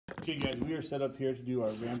Okay guys, we are set up here to do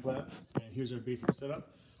our ramp lab, and here's our basic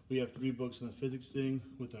setup. We have 3 books on the physics thing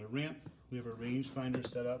with our ramp. We have our rangefinder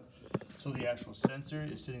set up, so the actual sensor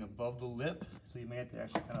is sitting above the lip, so you may have to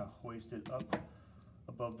actually kind of hoist it up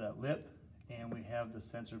above that lip, and we have the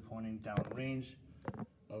sensor pointing downrange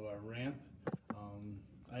of our ramp.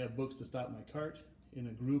 I have books to stop my cart. In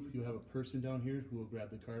a group, you have a person down here who will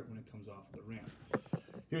grab the cart when it comes off the ramp.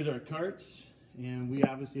 Here's our carts, and we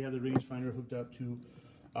obviously have the rangefinder hooked up to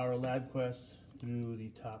our Labquest through the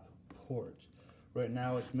top port. Right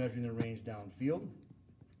now it's measuring the range downfield,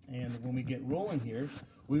 and when we get rolling here,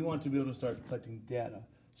 we want to be able to start collecting data.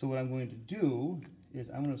 So what I'm going to do is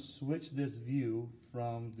I'm going to switch this view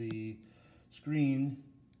from the screen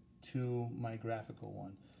to my graphical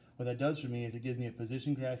one. What that does for me is it gives me a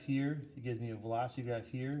position graph here, it gives me a velocity graph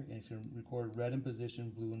here, and it's going to record red in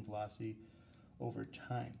position, blue in velocity over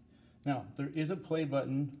time. Now, there is a play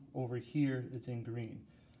button over here that's in green.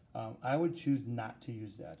 I would choose not to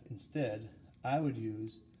use that. Instead, I would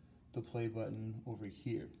use the play button over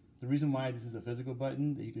here. The reason why this is a physical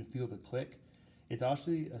button that you can feel the click, it's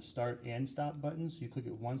actually a start and stop button, so you click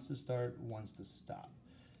it once to start, once to stop.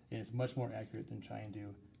 And it's much more accurate than trying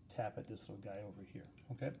to tap at this little guy over here,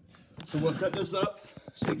 okay? So we'll set this up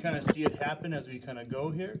so you kind of see it happen as we kind of go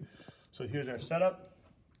here. So here's our setup.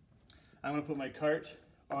 I'm gonna put my cart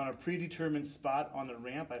on a predetermined spot on the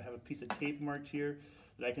ramp. I have a piece of tape marked here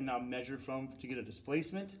that I can now measure from to get a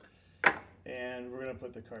displacement. And we're gonna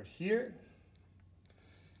put the cart here.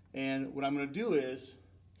 And what I'm gonna do is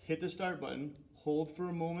hit the start button, hold for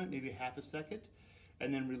a moment, maybe half a second,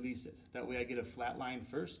 and then release it. That way I get a flat line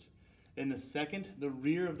first. And the second the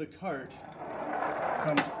rear of the cart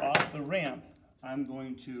comes off the ramp, I'm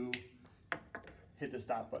going to hit the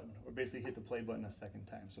stop button, or basically hit the play button a second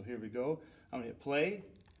time. So here we go. I'm gonna hit play,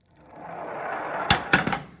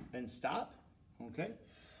 and stop, okay?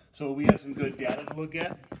 So we have some good data to look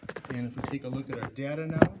at. And if we take a look at our data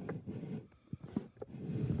now,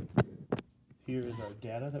 here is our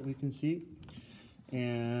data that we can see.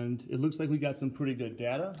 And it looks like we got some pretty good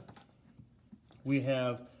data. We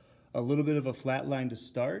have a little bit of a flat line to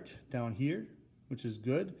start down here, which is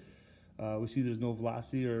good. We see there's no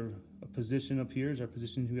velocity or a position up here is our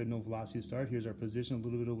position. We have no velocity to start. Here's our position a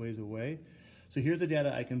little bit of ways away. So here's the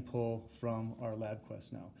data I can pull from our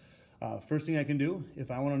Labquest now. First thing I can do, if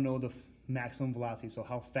I want to know the maximum velocity, so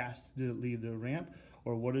how fast did it leave the ramp,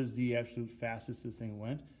 or what is the absolute fastest this thing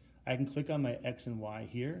went, I can click on my X and Y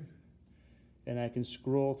here, and I can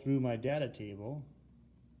scroll through my data table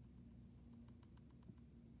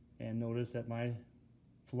and notice that my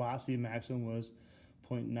velocity maximum was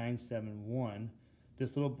 0.971.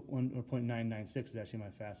 This little one, or 0.996, is actually my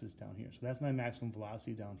fastest down here. So that's my maximum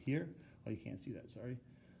velocity down here. Oh, you can't see that, sorry.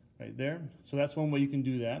 Right there. So that's one way you can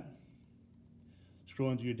do that,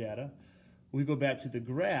 scrolling through your data. We go back to the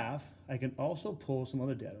graph, I can also pull some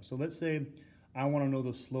other data. So let's say I want to know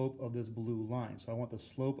the slope of this blue line. So I want the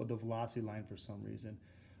slope of the velocity line for some reason.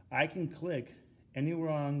 I can click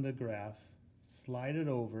anywhere on the graph, slide it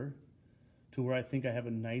over to where I think I have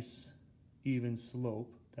a nice even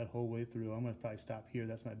slope that whole way through. I'm going to probably stop here.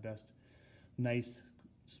 That's my best nice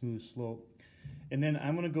smooth slope. And then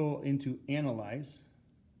I'm going to go into Analyze,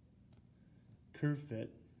 Curve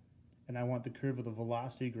Fit, and I want the curve of the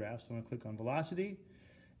velocity graph. So I'm going to click on Velocity,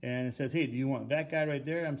 and it says, hey, do you want that guy right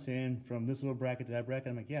there? I'm saying from this little bracket to that bracket.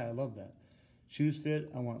 I'm like, yeah, I love that. Choose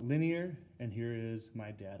Fit, I want linear, and here is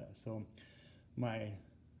my data. So my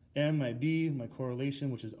M, my B, my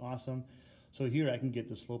correlation, which is awesome. So here I can get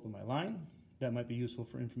the slope of my line. That might be useful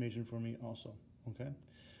for information for me also, okay?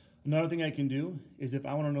 Another thing I can do is if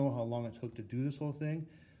I want to know how long it took to do this whole thing,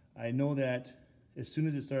 I know that as soon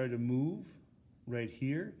as it started to move, right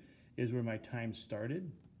here is where my time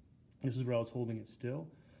started. This is where I was holding it still.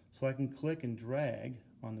 So I can click and drag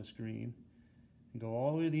on the screen and go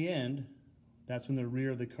all the way to the end. That's when the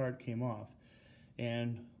rear of the cart came off.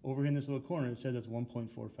 And over here in this little corner, it says it's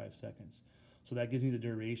 1.45 seconds. So that gives me the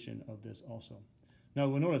duration of this also. Now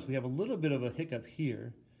we'll notice we have a little bit of a hiccup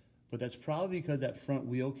here, but that's probably because that front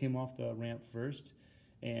wheel came off the ramp first,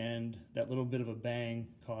 and that little bit of a bang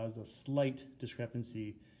caused a slight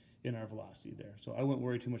discrepancy in our velocity there. So I wouldn't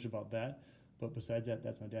worry too much about that, but besides that,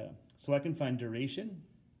 that's my data. So I can find duration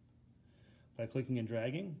by clicking and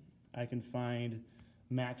dragging. I can find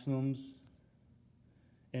maximums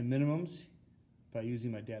and minimums by using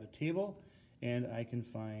my data table, and I can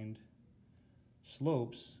find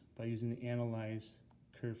slopes by using the Analyze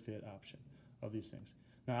Curve Fit option of these things.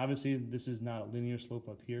 Now obviously this is not a linear slope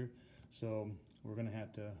up here, so we're going to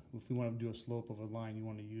have to, if we want to do a slope of a line, you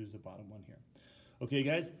want to use the bottom one here. Okay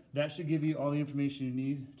guys, that should give you all the information you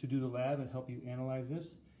need to do the lab and help you analyze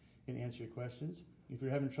this. can answer your questions. If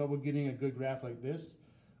you're having trouble getting a good graph like this,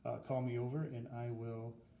 call me over and I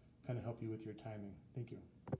will kind of help you with your timing. Thank you.